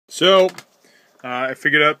So, I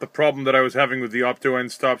figured out the problem that I was having with the opto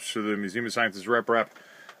end stops for the Museum of Science's rep wrap.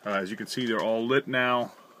 As you can see, they're all lit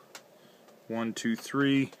now. 1, 2,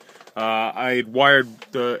 3. I had wired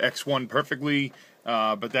the X1 perfectly,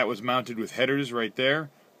 but that was mounted with headers right there.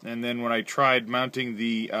 And then when I tried mounting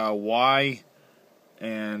the Y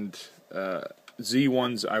and Z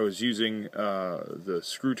ones, I was using the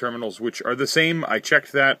screw terminals, which are the same. I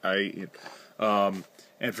checked that.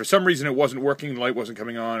 And for some reason it wasn't working, the light wasn't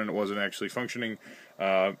coming on, and it wasn't actually functioning.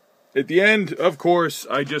 At the end, of course,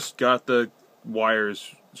 I just got the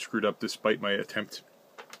wires screwed up despite my attempt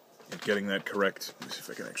at getting that correct. Let me see if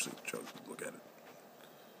I can actually look at it.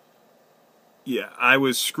 Yeah, I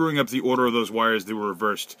was screwing up the order of those wires. They were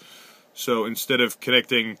reversed. So instead of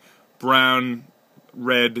connecting brown,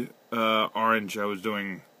 red, orange, I was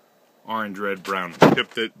doing orange, red, brown.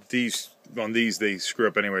 Except that on these they screw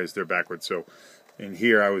up anyways, they're backwards. So in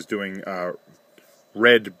here I was doing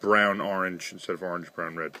red, brown, orange instead of orange,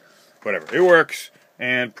 brown, red. Whatever. It works.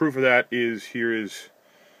 And proof of that is, here is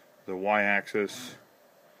the y-axis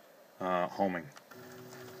homing.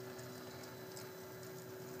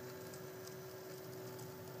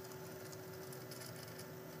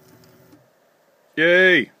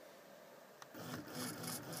 Yay!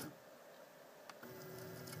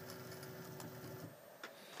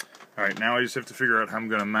 Alright, now I just have to figure out how I'm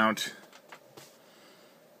going to mount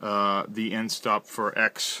the end stop for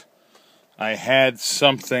X. I had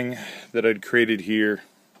something that I'd created here.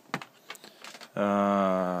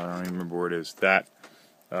 I don't even remember where it is. That.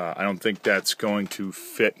 I don't think that's going to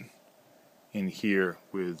fit in here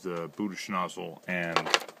with Buddha nozzle and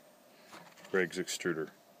Greg's extruder.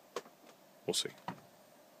 We'll see.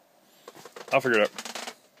 I'll figure it out.